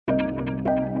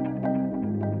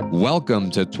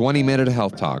Welcome to 20-Minute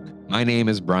Health Talk. My name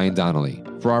is Brian Donnelly.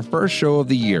 For our first show of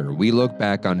the year, we look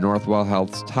back on Northwell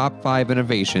Health's top 5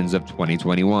 innovations of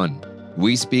 2021.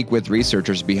 We speak with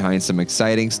researchers behind some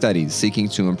exciting studies seeking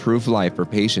to improve life for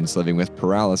patients living with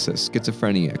paralysis,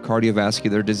 schizophrenia,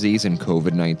 cardiovascular disease, and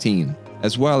COVID-19,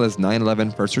 as well as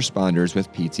 9/11 first responders with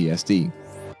PTSD.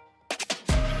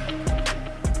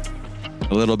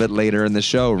 A little bit later in the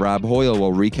show, Rob Hoyle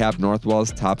will recap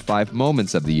Northwell's top 5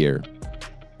 moments of the year.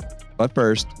 But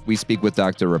first, we speak with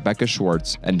Dr. Rebecca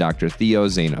Schwartz and Dr. Theo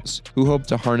Zanos, who hope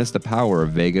to harness the power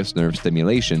of vagus nerve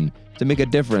stimulation to make a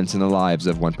difference in the lives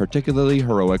of one particularly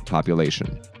heroic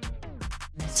population.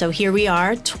 So here we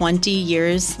are 20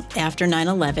 years after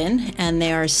 9/11, and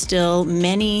there are still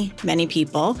many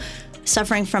people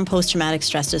suffering from post-traumatic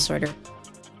stress disorder.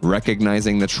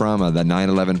 Recognizing the trauma that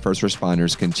 9/11 first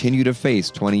responders continue to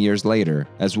face 20 years later,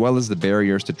 as well as the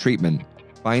barriers to treatment,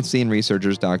 Feinstein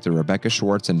researchers Dr. Rebecca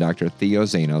Schwartz and Dr. Theo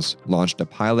Zanos launched a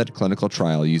pilot clinical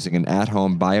trial using an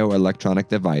at-home bioelectronic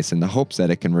device in the hopes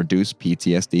that it can reduce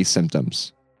PTSD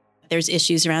symptoms. There's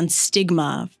issues around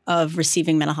stigma of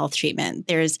receiving mental health treatment.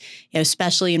 There's,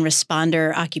 especially in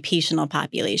responder occupational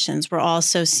populations, we're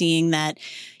also seeing that,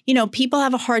 people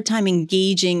have a hard time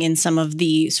engaging in some of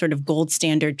the sort of gold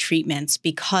standard treatments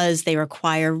because they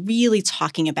require really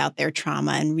talking about their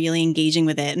trauma and really engaging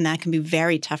with it. And that can be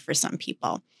very tough for some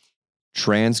people.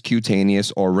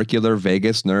 Transcutaneous auricular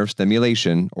vagus nerve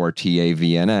stimulation, or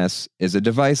TAVNS, is a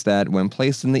device that, when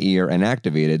placed in the ear and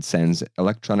activated, sends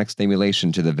electronic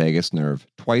stimulation to the vagus nerve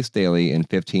twice daily in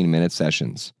 15-minute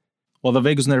sessions. Well, the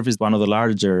vagus nerve is one of the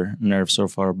larger nerves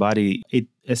of our body. It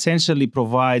essentially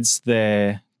provides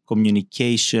the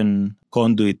communication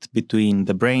conduit between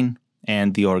the brain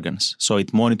and the organs. So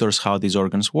it monitors how these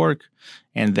organs work,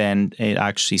 and then it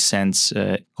actually sends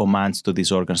commands to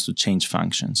these organs to change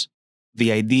functions.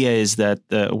 The idea is that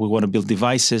we want to build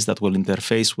devices that will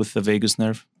interface with the vagus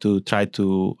nerve to try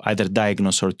to either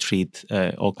diagnose or treat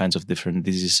all kinds of different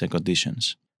diseases and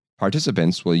conditions.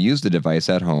 Participants will use the device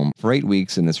at home for 8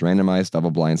 weeks in this randomized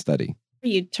double-blind study.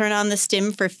 You turn on the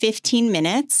stim for 15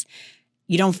 minutes.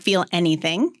 You don't feel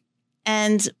anything.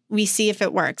 And we see if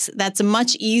it works. That's a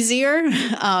much easier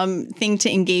thing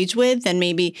to engage with than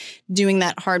maybe doing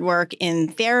that hard work in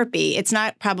therapy. It's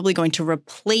not probably going to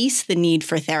replace the need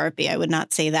for therapy. I would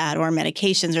not say that, or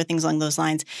medications or things along those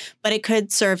lines. But it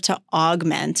could serve to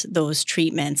augment those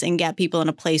treatments and get people in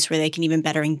a place where they can even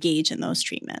better engage in those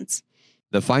treatments.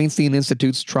 The Feinstein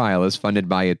Institute's trial is funded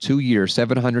by a 2-year,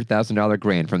 $700,000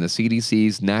 grant from the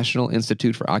CDC's National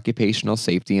Institute for Occupational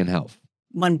Safety and Health.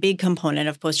 One big component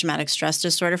of post-traumatic stress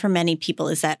disorder for many people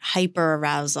is that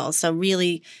hyperarousal. So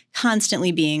really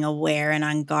constantly being aware and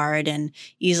on guard and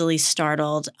easily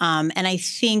startled. And I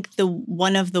think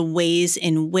one of the ways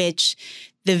in which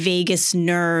the vagus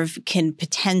nerve can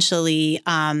potentially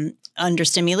under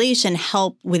stimulation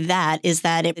help with that is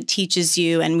that it teaches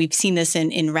you, and we've seen this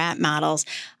in rat models,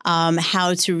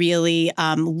 how to really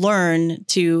learn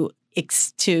to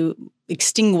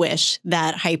extinguish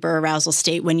that hyperarousal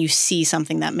state when you see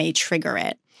something that may trigger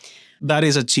it. That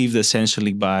is achieved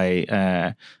essentially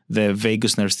by the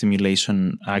vagus nerve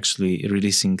stimulation actually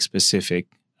releasing specific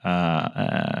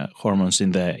hormones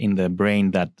in the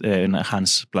brain that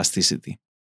enhance plasticity.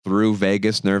 Through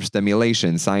vagus nerve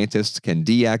stimulation, scientists can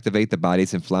deactivate the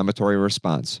body's inflammatory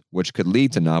response, which could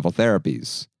lead to novel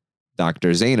therapies.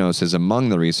 Dr. Zanos is among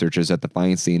the researchers at the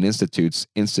Feinstein Institute's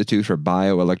Institute for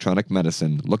Bioelectronic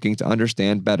Medicine, looking to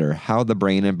understand better how the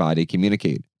brain and body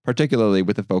communicate, particularly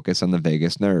with a focus on the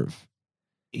vagus nerve.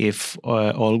 If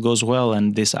all goes well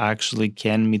and this actually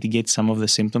can mitigate some of the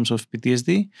symptoms of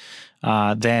PTSD,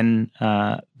 then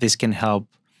this can help,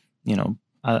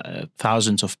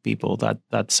 thousands of people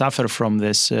that suffer from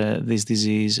this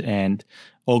disease and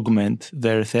augment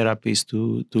their therapies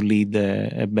to lead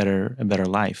a better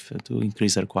life, to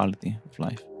increase their quality of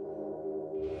life.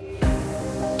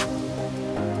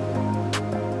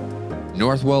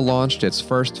 Northwell launched its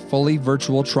first fully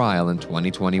virtual trial in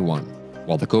 2021.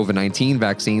 While the COVID-19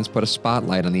 vaccines put a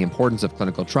spotlight on the importance of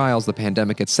clinical trials, the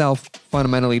pandemic itself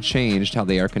fundamentally changed how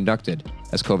they are conducted,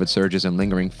 as COVID surges and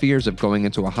lingering fears of going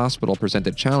into a hospital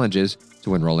presented challenges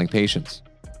to enrolling patients.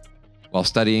 While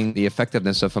studying the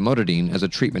effectiveness of famotidine as a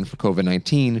treatment for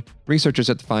COVID-19, researchers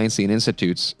at the Feinstein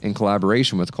Institutes, in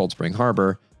collaboration with Cold Spring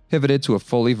Harbor, pivoted to a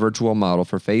fully virtual model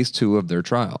for Phase 2 of their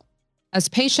trial. As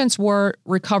patients were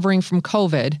recovering from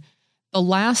COVID, the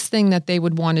last thing that they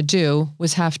would want to do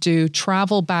was have to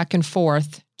travel back and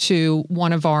forth to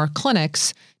one of our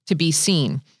clinics to be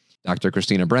seen. Dr.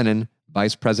 Christina Brennan,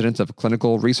 Vice President of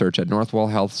Clinical Research at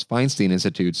Northwell Health's Feinstein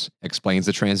Institutes, explains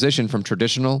the transition from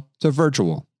traditional to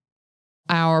virtual.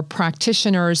 Our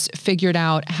practitioners figured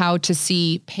out how to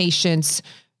see patients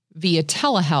via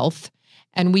telehealth,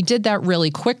 and we did that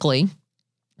really quickly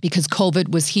because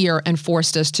COVID was here and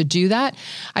forced us to do that.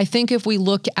 I think if we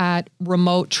look at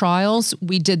remote trials,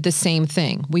 we did the same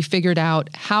thing. We figured out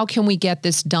how can we get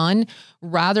this done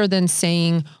rather than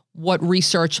saying what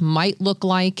research might look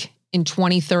like in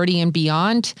 2030 and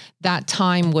beyond. That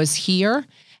time was here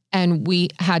and we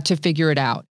had to figure it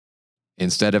out.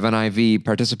 Instead of an IV,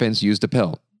 participants used a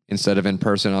pill. Instead of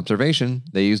in-person observation,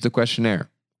 they used a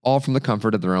questionnaire, all from the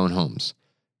comfort of their own homes.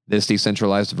 This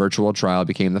decentralized virtual trial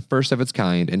became the first of its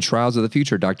kind, and trials of the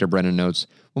future, Dr. Brennan notes,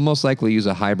 will most likely use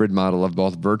a hybrid model of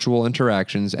both virtual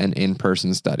interactions and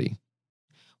in-person study.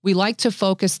 We like to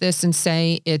focus this and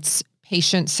say it's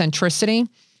patient centricity.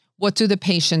 What do the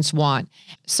patients want?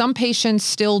 Some patients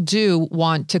still do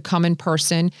want to come in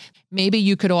person. Maybe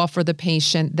you could offer the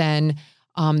patient then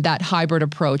that hybrid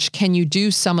approach. Can you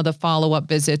do some of the follow-up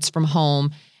visits from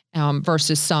home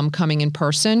versus some coming in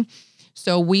person?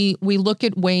 So we look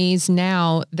at ways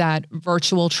now that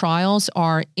virtual trials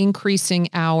are increasing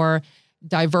our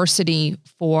diversity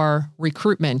for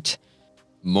recruitment.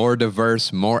 More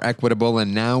diverse, more equitable,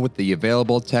 and now with the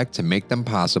available tech to make them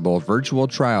possible, virtual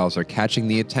trials are catching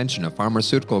the attention of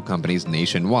pharmaceutical companies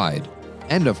nationwide,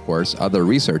 and of course, other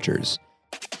researchers.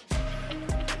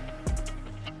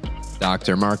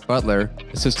 Dr. Mark Butler,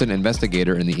 assistant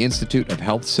investigator in the Institute of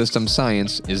Health System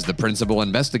Science, is the principal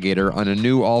investigator on a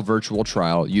new all-virtual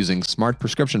trial using smart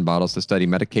prescription bottles to study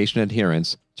medication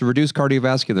adherence to reduce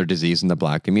cardiovascular disease in the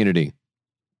Black community.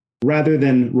 Rather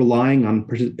than relying on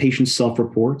patients'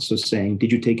 self-reports, so saying,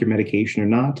 did you take your medication or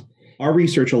not, our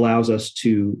research allows us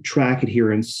to track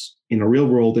adherence in a real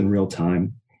world in real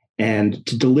time and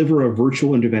to deliver a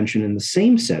virtual intervention in the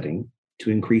same setting to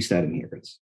increase that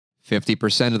adherence.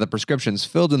 50% of the prescriptions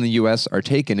filled in the U.S. are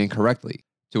taken incorrectly.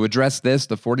 To address this,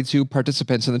 the 42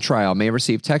 participants in the trial may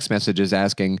receive text messages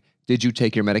asking, "Did you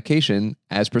take your medication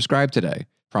as prescribed today?"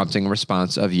 prompting a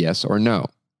response of yes or no.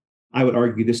 I would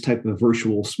argue this type of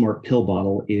virtual smart pill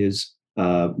bottle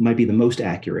might be the most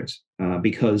accurate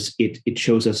because it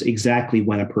shows us exactly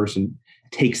when a person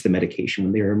takes the medication,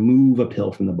 when they remove a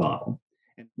pill from the bottle.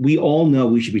 We all know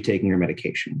we should be taking our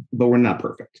medication, but we're not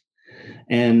perfect.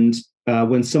 And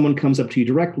when someone comes up to you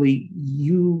directly,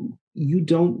 you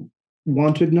don't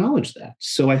want to acknowledge that.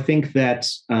 So I think that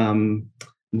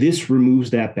this removes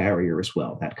that barrier as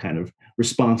well, that kind of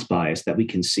response bias that we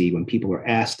can see when people are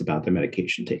asked about their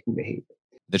medication taking behavior.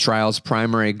 The trial's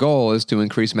primary goal is to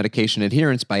increase medication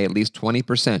adherence by at least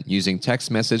 20% using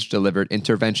text message delivered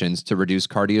interventions to reduce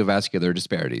cardiovascular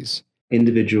disparities.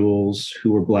 Individuals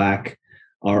who are Black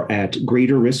are at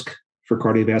greater risk for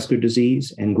cardiovascular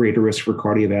disease and greater risk for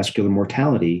cardiovascular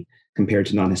mortality compared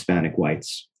to non-Hispanic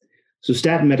whites. So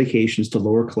statin medications to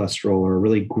lower cholesterol are a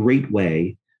really great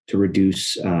way to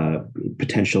reduce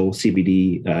potential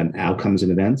CVD outcomes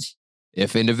and events.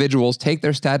 If individuals take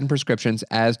their statin prescriptions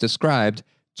as described,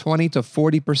 20 to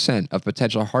 40% of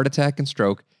potential heart attack and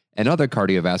stroke and other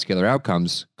cardiovascular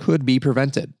outcomes could be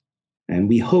prevented. And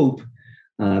we hope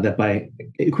that by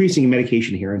increasing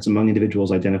medication adherence among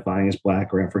individuals identifying as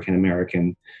Black or African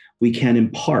American, we can in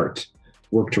part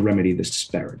work to remedy this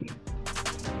disparity.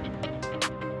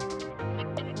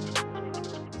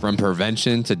 From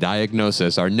prevention to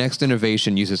diagnosis, our next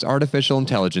innovation uses artificial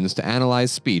intelligence to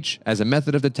analyze speech as a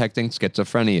method of detecting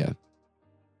schizophrenia.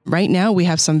 Right now, we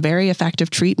have some very effective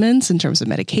treatments in terms of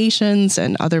medications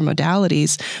and other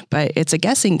modalities, but it's a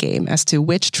guessing game as to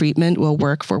which treatment will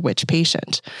work for which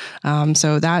patient.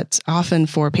 So that often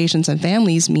for patients and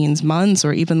families means months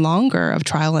or even longer of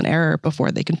trial and error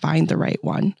before they can find the right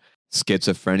one.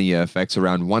 Schizophrenia affects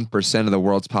around 1% of the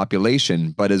world's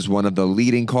population, but is one of the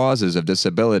leading causes of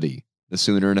disability. The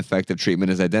sooner an effective treatment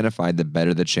is identified, the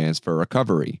better the chance for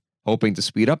recovery. Hoping to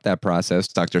speed up that process,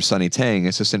 Dr. Sunny Tang,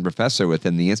 assistant professor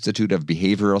within the Institute of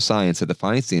Behavioral Science at the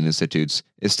Feinstein Institutes,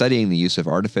 is studying the use of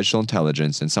artificial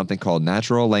intelligence and something called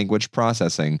natural language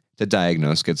processing to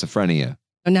diagnose schizophrenia.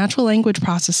 Natural language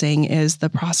processing is the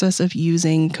process of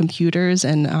using computers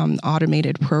and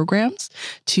automated programs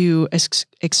to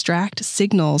extract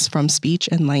signals from speech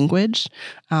and language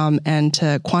and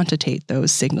to quantitate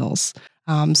those signals.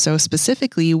 So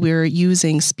specifically, we're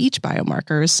using speech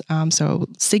biomarkers, so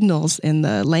signals in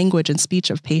the language and speech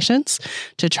of patients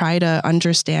to try to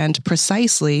understand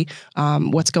precisely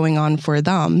what's going on for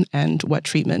them and what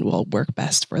treatment will work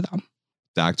best for them.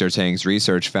 Dr. Tang's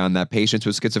research found that patients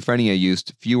with schizophrenia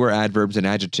used fewer adverbs and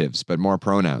adjectives, but more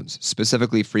pronouns,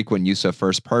 specifically frequent use of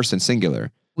first person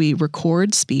singular. We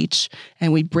record speech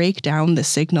and we break down the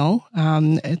signal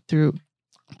through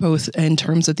both in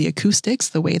terms of the acoustics,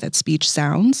 the way that speech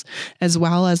sounds, as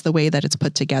well as the way that it's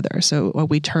put together. So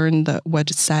we turn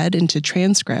what's said into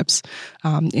transcripts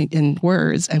in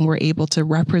words, and we're able to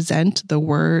represent the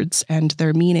words and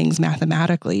their meanings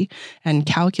mathematically and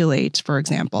calculate, for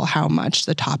example, how much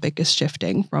the topic is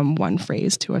shifting from one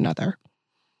phrase to another.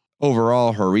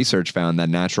 Overall, her research found that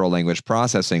natural language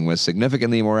processing was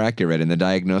significantly more accurate in the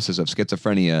diagnosis of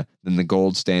schizophrenia than the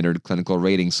gold standard clinical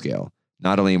rating scale.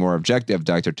 Not only more objective,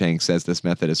 Dr. Tang says this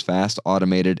method is fast,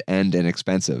 automated, and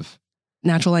inexpensive.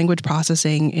 Natural language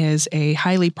processing is a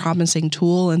highly promising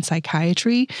tool in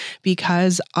psychiatry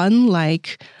because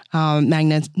unlike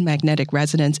magnetic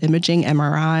resonance imaging,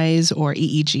 MRIs, or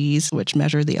EEGs, which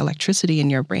measure the electricity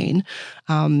in your brain,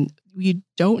 you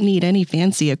don't need any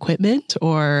fancy equipment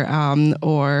or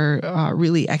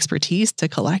really expertise to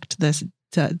collect this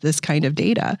kind of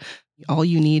data. All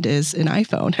you need is an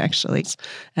iPhone, actually.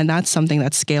 And that's something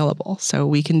that's scalable. So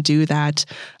we can do that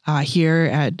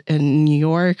here in New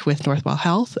York with Northwell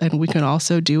Health, and we can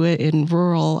also do it in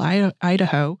rural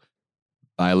Idaho.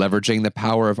 By leveraging the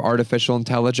power of artificial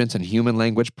intelligence and human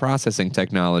language processing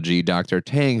technology, Dr.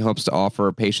 Tang hopes to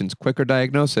offer patients quicker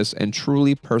diagnosis and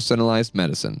truly personalized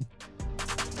medicine.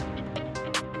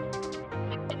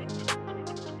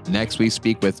 Next, we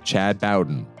speak with Chad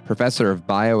Bowden, professor of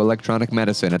bioelectronic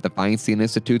medicine at the Feinstein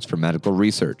Institutes for Medical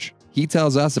Research. He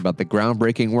tells us about the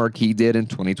groundbreaking work he did in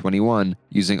 2021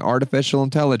 using artificial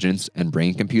intelligence and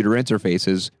brain-computer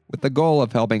interfaces with the goal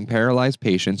of helping paralyzed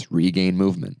patients regain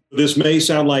movement. This may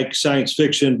sound like science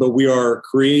fiction, but we are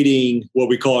creating what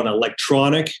we call an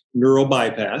electronic neural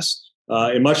bypass.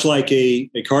 And much like a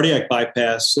cardiac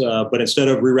bypass, but instead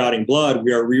of rerouting blood,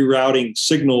 we are rerouting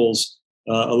signals,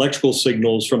 electrical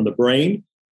signals from the brain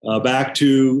back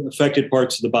to affected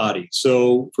parts of the body.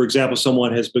 So, for example,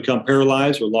 someone has become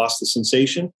paralyzed or lost the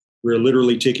sensation. We're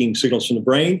literally taking signals from the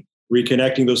brain,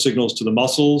 reconnecting those signals to the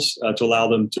muscles to allow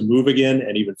them to move again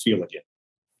and even feel again.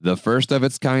 The first of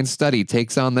its kind study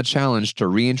takes on the challenge to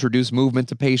reintroduce movement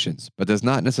to patients, but does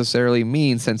not necessarily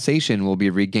mean sensation will be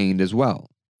regained as well.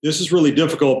 This is really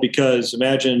difficult because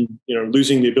imagine,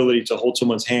 losing the ability to hold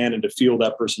someone's hand and to feel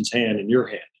that person's hand in your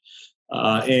hand.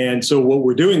 And so what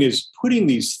we're doing is putting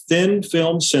these thin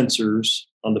film sensors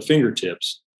on the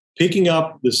fingertips, picking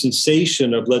up the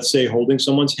sensation of, let's say, holding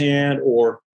someone's hand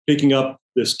or picking up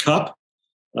this cup,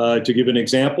 to give an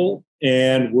example.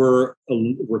 And we're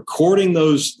recording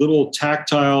those little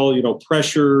tactile,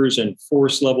 pressures and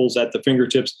force levels at the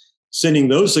fingertips, sending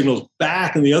those signals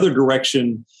back in the other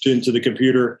direction into the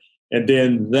computer. And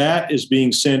then that is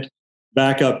being sent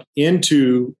back up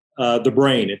into the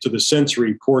brain, into the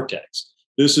sensory cortex.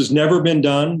 This has never been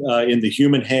done in the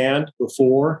human hand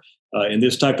before in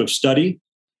this type of study.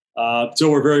 So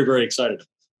we're very, very excited.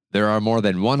 There are more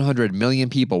than 100 million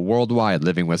people worldwide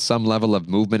living with some level of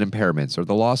movement impairments or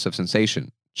the loss of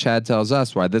sensation. Chad tells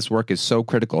us why this work is so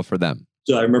critical for them.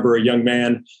 So I remember a young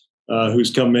man who's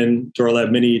come in to our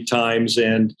lab many times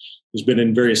and who's been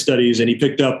in various studies, and he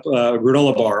picked up a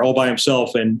granola bar all by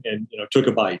himself and took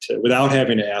a bite without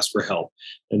having to ask for help.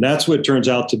 And that's what turns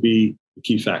out to be the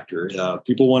key factor.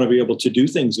 People want to be able to do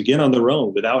things again on their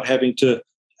own without having to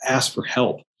ask for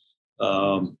help.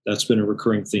 That's been a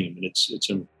recurring theme, and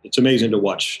it's amazing to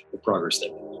watch the progress they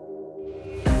make.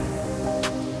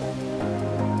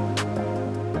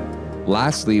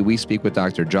 Lastly, we speak with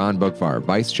Dr. John Boockvar,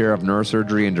 Vice Chair of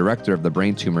Neurosurgery and Director of the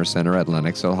Brain Tumor Center at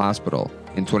Lenox Hill Hospital.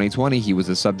 In 2020, he was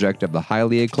the subject of the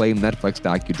highly acclaimed Netflix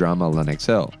docudrama Lenox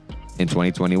Hill. In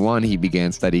 2021, he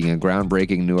began studying a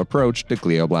groundbreaking new approach to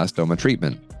glioblastoma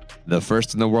treatment. The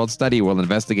first-in-the-world study will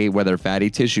investigate whether fatty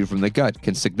tissue from the gut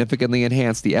can significantly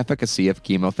enhance the efficacy of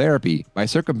chemotherapy by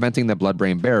circumventing the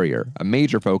blood-brain barrier, a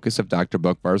major focus of Dr.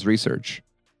 Boockvar's research.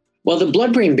 Well, the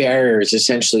blood-brain barrier is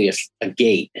essentially a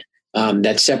gate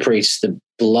that separates the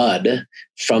blood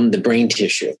from the brain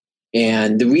tissue.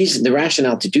 And the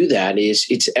rationale to do that is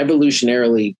it's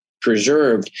evolutionarily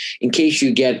preserved in case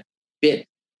you get bit,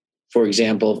 for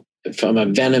example, from a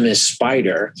venomous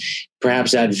spider.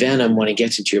 Perhaps that venom, when it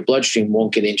gets into your bloodstream,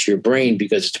 won't get into your brain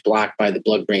because it's blocked by the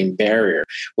blood-brain barrier.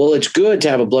 Well, it's good to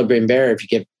have a blood-brain barrier if you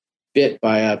get bit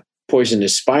by a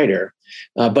poisonous spider,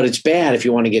 but it's bad if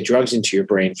you want to get drugs into your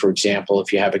brain. For example,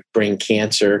 if you have a brain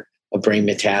cancer, a brain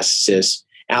metastasis,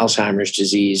 Alzheimer's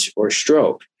disease, or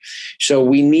stroke. So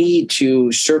we need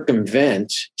to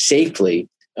circumvent safely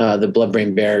the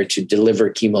blood-brain barrier to deliver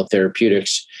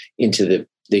chemotherapeutics into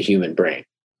the human brain.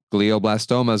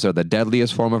 Glioblastomas are the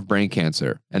deadliest form of brain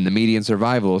cancer, and the median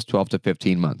survival is 12 to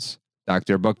 15 months.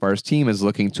 Dr. Boockvar's team is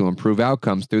looking to improve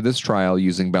outcomes through this trial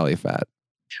using belly fat.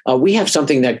 We have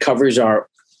something that covers our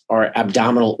our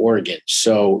abdominal organs.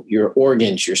 So your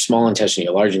organs, your small intestine,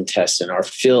 your large intestine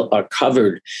are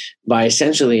covered by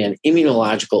essentially an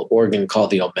immunological organ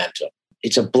called the omentum.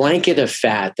 It's a blanket of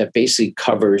fat that basically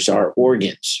covers our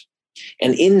organs.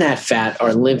 And in that fat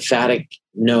are lymphatic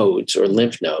nodes or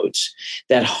lymph nodes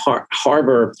that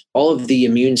harbor all of the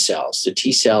immune cells, the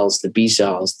T cells, the B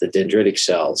cells, the dendritic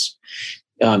cells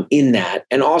in that.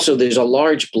 And also there's a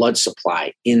large blood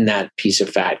supply in that piece of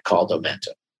fat called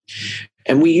omentum.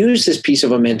 And we use this piece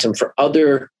of omentum for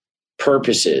other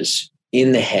purposes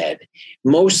in the head,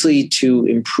 mostly to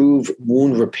improve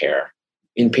wound repair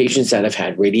in patients that have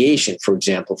had radiation, for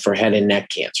example, for head and neck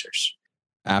cancers.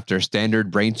 After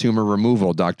standard brain tumor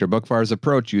removal, Dr. Boockvar's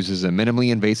approach uses a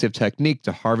minimally invasive technique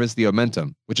to harvest the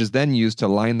omentum, which is then used to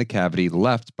line the cavity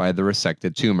left by the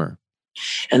resected tumor.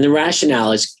 And the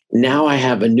rationale is now I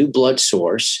have a new blood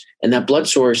source, and that blood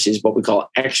source is what we call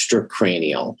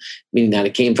extracranial, meaning that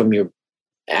it came from your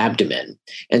abdomen.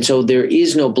 And so there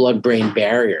is no blood-brain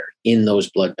barrier in those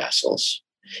blood vessels.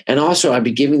 And also I'd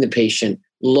be giving the patient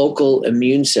local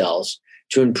immune cells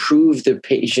to improve the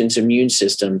patient's immune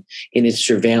system in its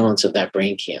surveillance of that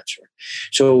brain cancer.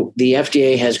 So the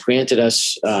FDA has granted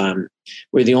us,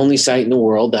 we're the only site in the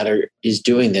world that is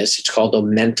doing this. It's called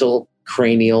omental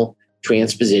cranial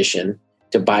transposition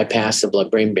to bypass the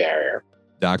blood-brain barrier.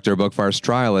 Dr. Boockvar's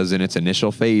trial is in its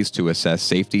initial phase to assess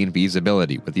safety and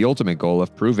feasibility, with the ultimate goal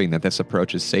of proving that this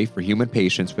approach is safe for human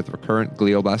patients with recurrent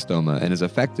glioblastoma and is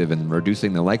effective in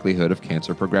reducing the likelihood of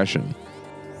cancer progression.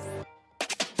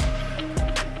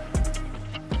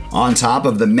 On top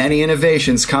of the many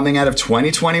innovations coming out of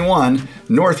 2021,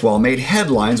 Northwell made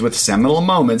headlines with seminal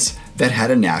moments that had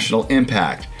a national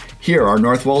impact. Here are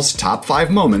Northwell's top 5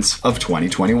 moments of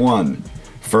 2021.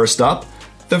 First up,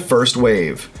 the first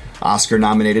wave.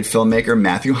 Oscar-nominated filmmaker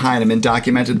Matthew Heineman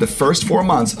documented the first 4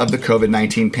 months of the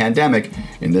COVID-19 pandemic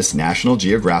in this National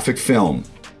Geographic film.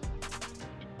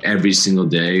 Every single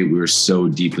day, we were so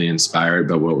deeply inspired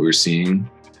by what we were seeing,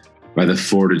 by the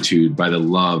fortitude, by the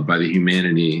love, by the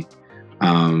humanity,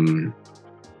 by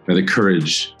the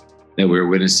courage that we were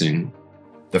witnessing.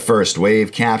 The first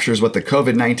wave captures what the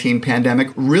COVID-19 pandemic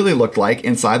really looked like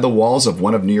inside the walls of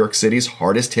one of New York City's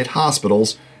hardest-hit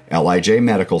hospitals, LIJ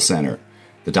Medical Center.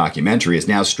 The documentary is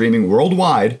now streaming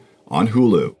worldwide on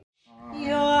Hulu.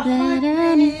 That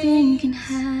anything can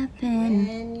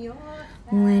happen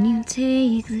when you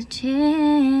take the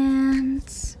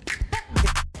chance.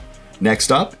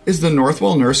 Next up is the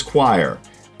Northwell Nurse Choir.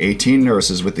 18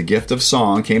 nurses with the gift of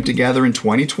song came together in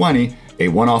 2020. A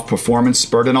one-off performance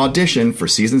spurred an audition for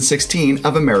season 16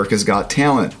 of America's Got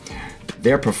Talent.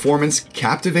 Their performance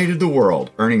captivated the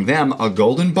world, earning them a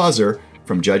golden buzzer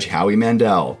from Judge Howie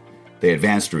Mandel. They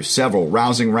advanced through several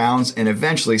rousing rounds and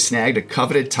eventually snagged a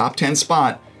coveted top 10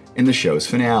 spot in the show's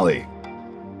finale.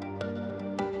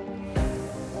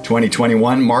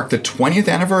 2021 marked the 20th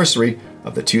anniversary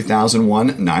of the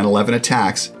 2001 9/11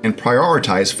 attacks and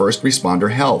prioritized first responder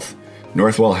health.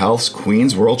 Northwell Health's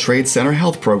Queens World Trade Center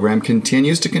Health Program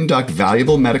continues to conduct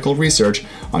valuable medical research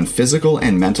on physical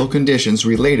and mental conditions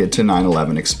related to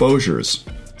 9/11 exposures.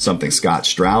 Something Scott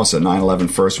Strauss, a 9/11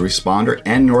 first responder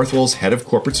and Northwell's head of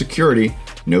corporate security,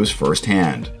 knows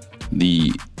firsthand.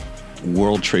 The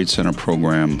World Trade Center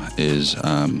program is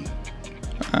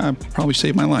probably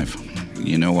saved my life.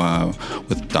 You know,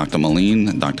 with Dr.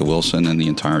 Moline, Dr. Wilson, and the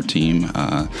entire team,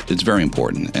 it's very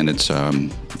important, and it's a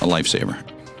lifesaver.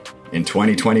 In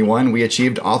 2021, we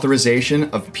achieved authorization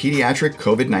of pediatric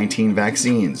COVID-19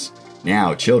 vaccines.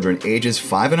 Now, children ages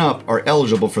 5 and up are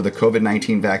eligible for the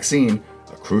COVID-19 vaccine,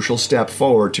 a crucial step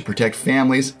forward to protect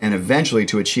families and eventually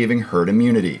to achieving herd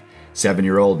immunity.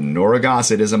 7-year-old Nora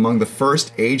Gossett is among the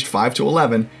first aged 5 to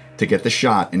 11 to get the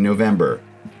shot in November.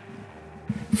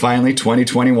 Finally,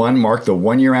 2021 marked the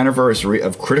 1-year anniversary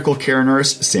of critical care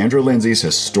nurse Sandra Lindsay's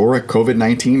historic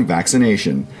COVID-19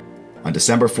 vaccination. On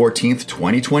December 14th,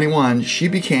 2021, she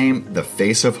became the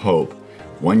face of hope.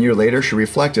 1 year later, she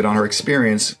reflected on her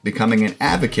experience becoming an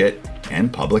advocate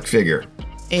and public figure.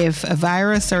 If a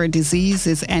virus or a disease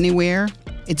is anywhere,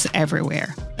 it's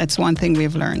everywhere. That's one thing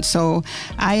we've learned. So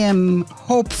I am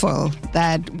hopeful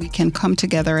that we can come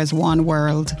together as one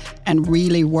world and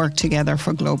really work together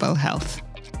for global health.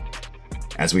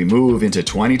 As we move into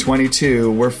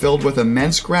 2022, we're filled with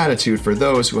immense gratitude for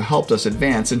those who helped us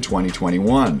advance in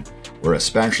 2021. We're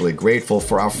especially grateful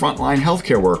for our frontline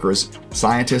healthcare workers,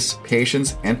 scientists,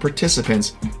 patients, and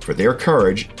participants for their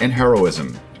courage and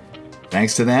heroism.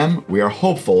 Thanks to them, we are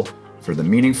hopeful for the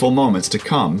meaningful moments to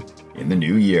come in the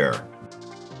new year.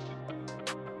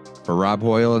 For Rob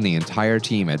Hoyle and the entire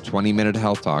team at 20 Minute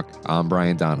Health Talk, I'm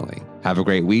Brian Donnelly. Have a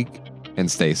great week and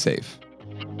stay safe.